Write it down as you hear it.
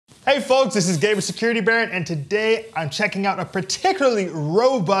Hey folks, this is Gabe with Security Baron, and today I'm checking out a particularly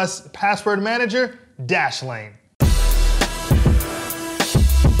robust password manager, Dashlane.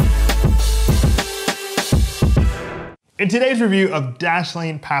 In today's review of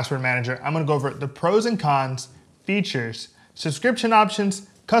Dashlane Password Manager, I'm gonna go over the pros and cons, features, subscription options,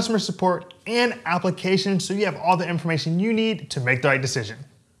 customer support, and applications so you have all the information you need to make the right decision.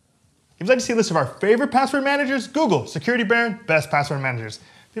 If you'd like to see a list of our favorite password managers, Google Security Baron Best Password Managers.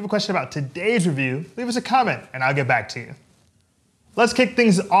 If you have a question about today's review, leave us a comment and I'll get back to you. Let's kick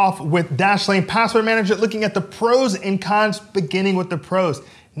things off with Dashlane Password Manager, looking at the pros and cons, beginning with the pros.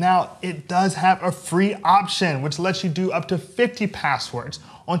 Now, it does have a free option, which lets you do up to 50 passwords.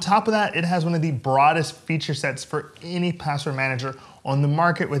 On top of that, it has one of the broadest feature sets for any password manager on the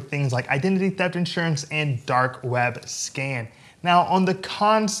market with things like identity theft insurance and dark web scan. Now, on the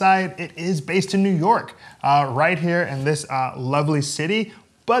con side, it is based in New York, right here in this lovely city,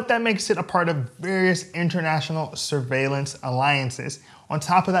 but that makes it a part of various international surveillance alliances. On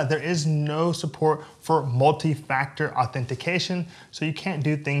top of that, there is no support for multi-factor authentication, so you can't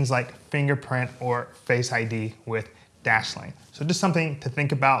do things like fingerprint or Face ID with Dashlane. So just something to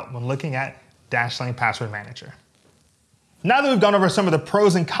think about when looking at Dashlane Password Manager. Now that we've gone over some of the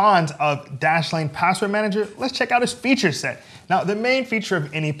pros and cons of Dashlane Password Manager, let's check out its feature set. Now, the main feature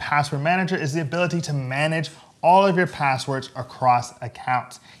of any password manager is the ability to manage all of your passwords across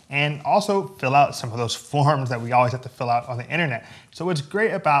accounts and also fill out some of those forms that we always have to fill out on the internet. So what's great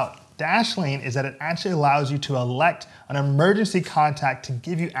about Dashlane is that it actually allows you to elect an emergency contact to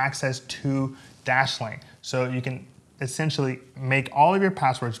give you access to Dashlane. So you can essentially make all of your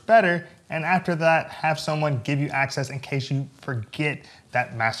passwords better, and after that, have someone give you access in case you forget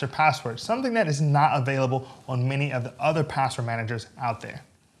that master password, something that is not available on many of the other password managers out there.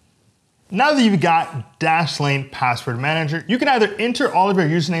 Now that you've got Dashlane Password Manager, you can either enter all of your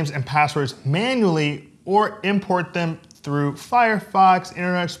usernames and passwords manually or import them through Firefox,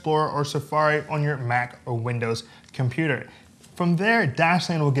 Internet Explorer, or Safari on your Mac or Windows computer. From there,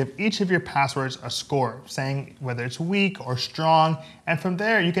 Dashlane will give each of your passwords a score, saying whether it's weak or strong, and from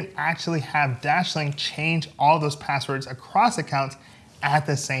there you can actually have Dashlane change all those passwords across accounts at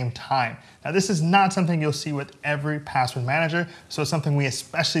the same time. Now, this is not something you'll see with every password manager, so it's something we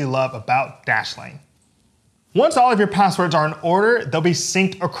especially love about Dashlane. Once all of your passwords are in order, they'll be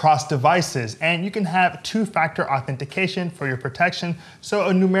synced across devices, and you can have two-factor authentication for your protection, so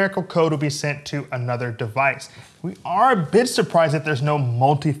a numerical code will be sent to another device. We are a bit surprised that there's no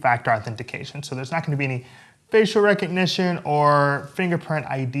multi-factor authentication, so there's not going to be any facial recognition or fingerprint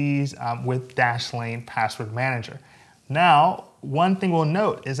IDs with Dashlane Password Manager. Now, one thing we'll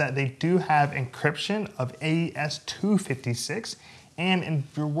note is that they do have encryption of AES-256, and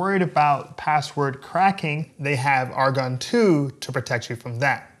if you're worried about password cracking, they have Argon 2 to protect you from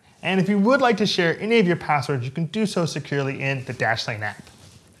that. And if you would like to share any of your passwords, you can do so securely in the Dashlane app.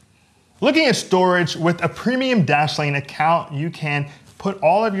 Looking at storage, with a premium Dashlane account, you can put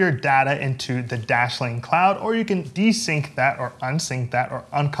all of your data into the Dashlane cloud, or you can desync that or unsync that or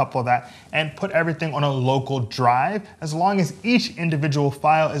uncouple that and put everything on a local drive as long as each individual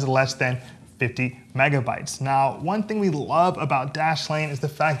file is less than 50 megabytes. Now, one thing we love about Dashlane is the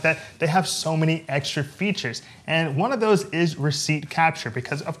fact that they have so many extra features, and one of those is receipt capture,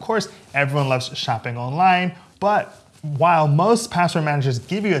 because of course everyone loves shopping online, but while most password managers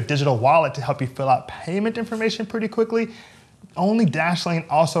give you a digital wallet to help you fill out payment information pretty quickly, only Dashlane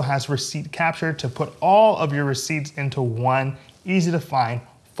also has receipt capture to put all of your receipts into one easy to find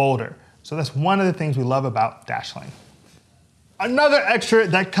folder. So that's one of the things we love about Dashlane. Another extra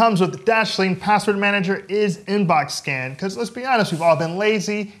that comes with Dashlane Password Manager is inbox scan, because let's be honest, we've all been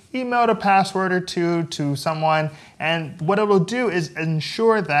lazy, emailed a password or two to someone, and what it will do is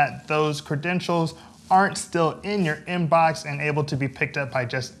ensure that those credentials aren't still in your inbox and able to be picked up by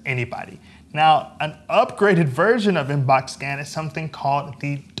just anybody. Now, an upgraded version of inbox scan is something called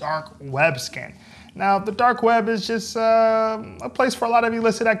the dark web scan. Now, the dark web is just a place for a lot of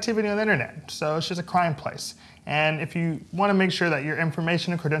illicit activity on the internet, so it's just a crime place. And if you want to make sure that your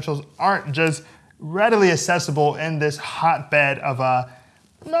information and credentials aren't just readily accessible in this hotbed of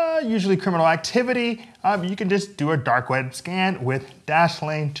usually criminal activity, you can just do a dark web scan with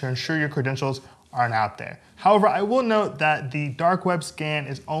Dashlane to ensure your credentials aren't out there. However, I will note that the dark web scan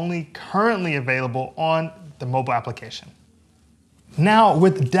is only currently available on the mobile application. Now,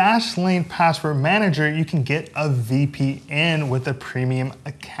 with Dashlane Password Manager, you can get a VPN with a premium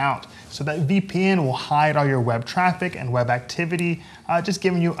account. So that VPN will hide all your web traffic and web activity, just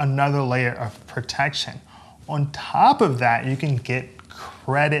giving you another layer of protection. On top of that, you can get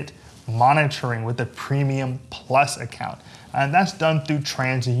credit monitoring with the Premium Plus account. and that's done through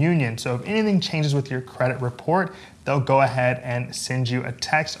TransUnion. So if anything changes with your credit report, they'll go ahead and send you a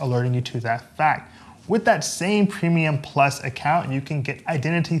text alerting you to that fact. With that same Premium Plus account, you can get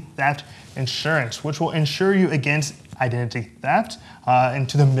identity theft insurance, which will insure you against identity theft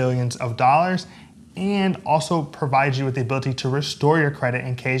into the millions of dollars, and also provides you with the ability to restore your credit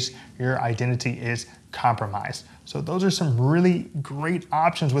in case your identity is compromised. So those are some really great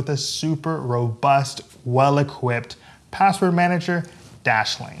options with a super robust, well-equipped password manager,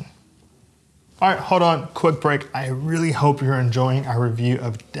 Dashlane. All right, hold on, quick break. I really hope you're enjoying our review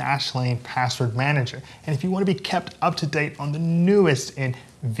of Dashlane Password Manager. And if you want to be kept up to date on the newest in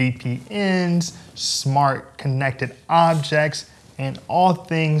VPNs, smart connected objects, and all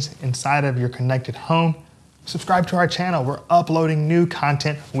things inside of your connected home, subscribe to our channel. We're uploading new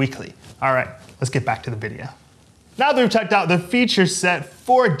content weekly. All right, let's get back to the video. Now that we've checked out the feature set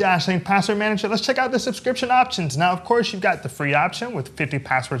for Dashlane Password Manager, let's check out the subscription options. Now, of course, you've got the free option with 50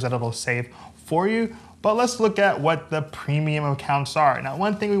 passwords that it'll save for you, but let's look at what the premium accounts are. Now,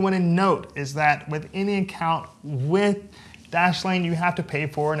 one thing we want to note is that with any account with Dashlane, you have to pay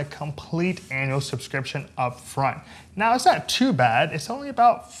for a complete annual subscription up front. Now, it's not too bad. It's only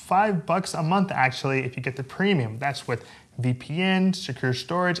about $5 a month, actually, if you get the premium. That's with VPN, secure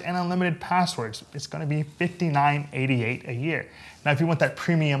storage, and unlimited passwords. It's going to be $59.88 a year. Now, if you want that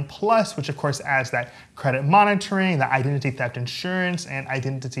Premium Plus, which of course adds that credit monitoring, the identity theft insurance, and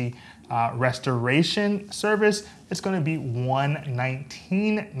identity restoration service, it's going to be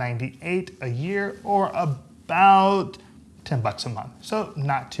 $119.98 a year, or about $10 a month. So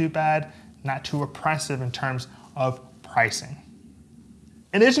not too bad, not too oppressive in terms of pricing.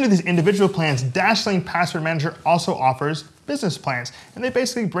 In addition to these individual plans, Dashlane Password Manager also offers business plans, and they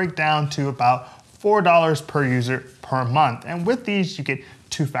basically break down to about $4 per user per month. And with these, you get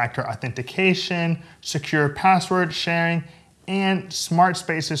two-factor authentication, secure password sharing, and smart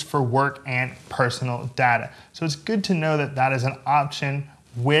spaces for work and personal data. So it's good to know that that is an option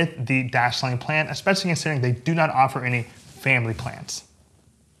with the Dashlane plan, especially considering they do not offer any family plans.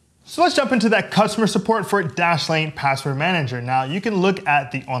 So let's jump into that customer support for Dashlane Password Manager. Now, you can look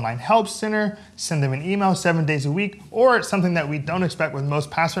at the online help center, send them an email 7 days a week, or something that we don't expect with most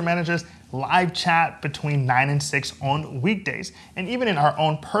password managers, live chat between 9 and 6 on weekdays. And even in our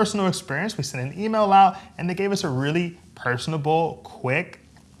own personal experience, we sent an email out and they gave us a really personable, quick,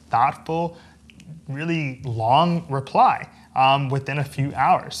 thoughtful, really long reply within a few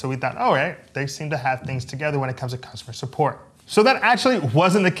hours. So we thought, all right, they seem to have things together when it comes to customer support. So that actually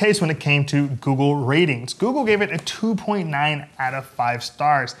wasn't the case when it came to Google ratings. Google gave it a 2.9 out of 5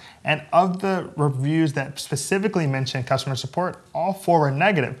 stars. And of the reviews that specifically mentioned customer support, all 4 were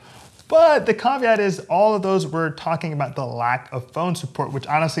negative. But the caveat is all of those were talking about the lack of phone support, which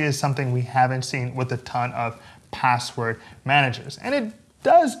honestly is something we haven't seen with a ton of password managers. And it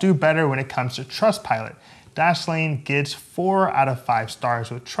does do better when it comes to Trustpilot. Dashlane gets 4 out of 5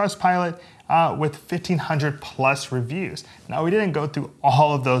 stars with Trustpilot, with 1,500 plus reviews. Now, we didn't go through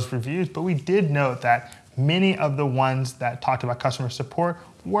all of those reviews, but we did note that many of the ones that talked about customer support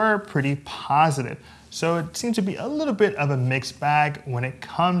were pretty positive. So it seems to be a little bit of a mixed bag when it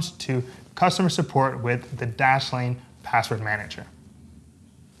comes to customer support with the Dashlane Password Manager.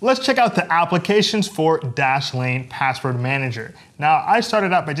 Let's check out the applications for Dashlane Password Manager. Now, I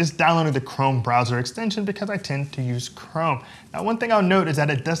started out by just downloading the Chrome browser extension because I tend to use Chrome. Now, one thing I'll note is that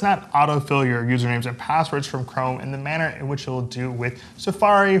it does not autofill your usernames and passwords from Chrome in the manner in which it will do with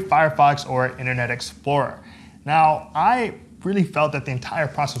Safari, Firefox, or Internet Explorer. Now, I really felt that the entire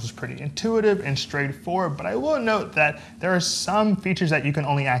process was pretty intuitive and straightforward, but I will note that there are some features that you can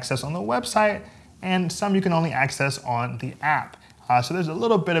only access on the website and some you can only access on the app. So there's a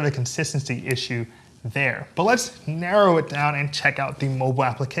little bit of a consistency issue there. But let's narrow it down and check out the mobile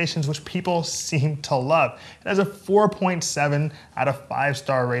applications, which people seem to love. It has a 4.7 out of 5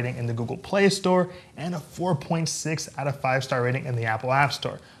 star rating in the Google Play Store and a 4.6 out of 5 star rating in the Apple App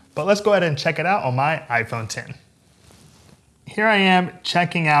Store. But let's go ahead and check it out on my iPhone 10. Here I am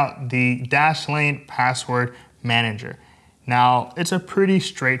checking out the Dashlane Password Manager. Now, it's a pretty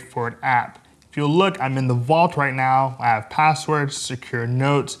straightforward app. If you look, I'm in the vault right now. I have passwords, secure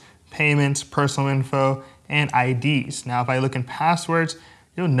notes, payments, personal info, and IDs. Now, if I look in passwords,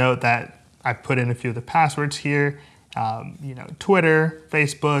 you'll note that I put in a few of the passwords here. Twitter,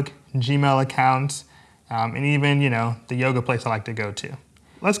 Facebook, Gmail accounts, and even, the yoga place I like to go to.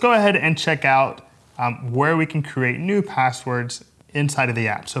 Let's go ahead and check out where we can create new passwords inside of the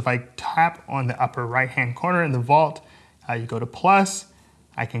app. So if I tap on the upper right-hand corner in the vault, you go to plus.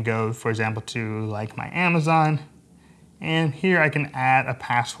 I can go, for example, to like my Amazon, and here I can add a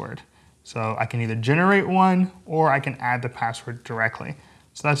password. So I can either generate one or I can add the password directly.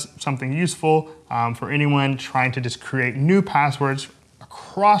 So that's something useful for anyone trying to just create new passwords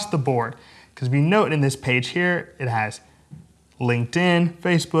across the board. Because we note in this page here, it has LinkedIn,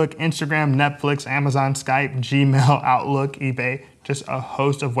 Facebook, Instagram, Netflix, Amazon, Skype, Gmail, Outlook, eBay, just a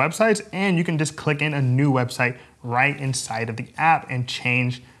host of websites. And you can just click in a new website right inside of the app and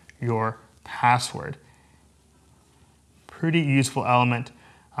change your password. Pretty useful element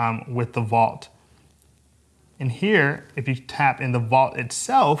with the vault. And here, if you tap in the vault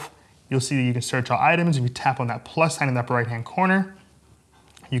itself, you'll see that you can search all items. If you tap on that plus sign in the upper right-hand corner,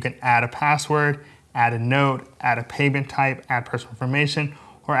 you can add a password, add a note, add a payment type, add personal information,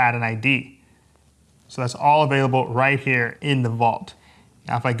 or add an ID. So that's all available right here in the vault.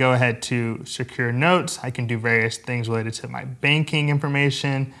 Now, if I go ahead to secure notes, I can do various things related to my banking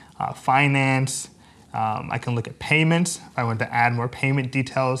information, finance. I can look at payments. If I want to add more payment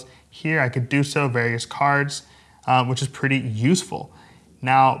details here, I could do so, various cards, which is pretty useful.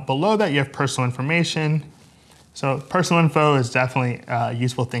 Now, below that, you have personal information. So personal info is definitely a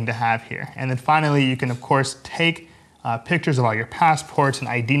useful thing to have here. And then finally, you can, of course, take pictures of all your passports and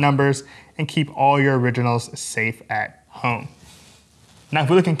ID numbers and keep all your originals safe at home. Now, if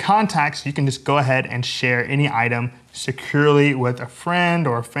we look in contacts, you can just go ahead and share any item securely with a friend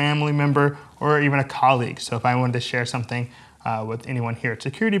or a family member or even a colleague. So if I wanted to share something with anyone here at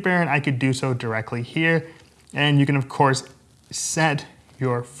Security Baron, I could do so directly here. And you can, of course, set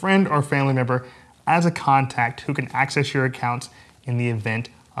your friend or family member as a contact who can access your accounts in the event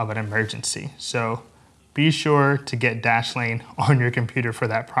of an emergency. So be sure to get Dashlane on your computer for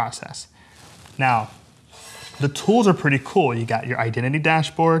that process. Now, the tools are pretty cool. You got your identity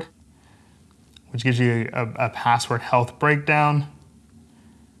dashboard, which gives you a password health breakdown,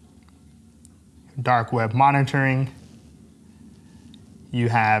 dark web monitoring. You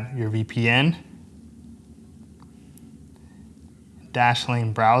have your VPN,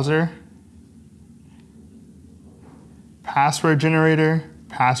 Dashlane browser, password generator,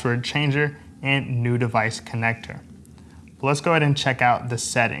 password changer, and new device connector. But let's go ahead and check out the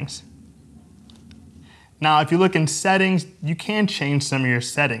settings. Now, if you look in settings, you can change some of your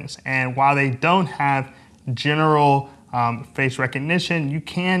settings. And while they don't have general face recognition, you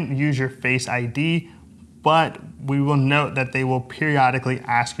can use your Face ID, but we will note that they will periodically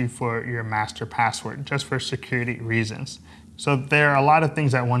ask you for your master password just for security reasons. So there are a lot of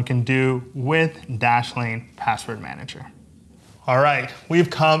things that one can do with Dashlane Password Manager. All right,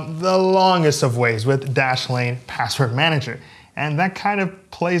 we've come the longest of ways with Dashlane Password Manager. And that kind of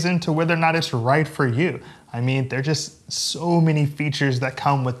plays into whether or not it's right for you. I mean, there are just so many features that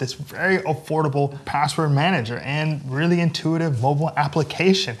come with this very affordable password manager and really intuitive mobile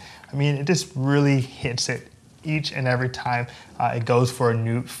application. I mean, it just really hits it each and every time it goes for a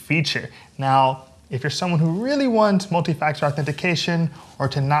new feature. Now, if you're someone who really wants multi-factor authentication or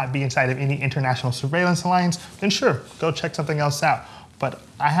to not be inside of any international surveillance lines, then sure, go check something else out. But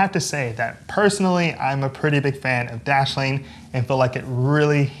I have to say that personally, I'm a pretty big fan of Dashlane and feel like it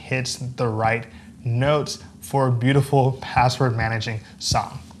really hits the right notes for a beautiful password managing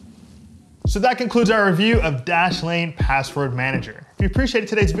song. So that concludes our review of Dashlane Password Manager. If you appreciated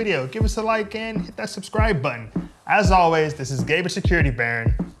today's video, give us a like and hit that subscribe button. As always, this is Gabe at Security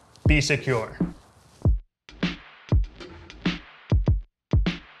Baron. Be secure.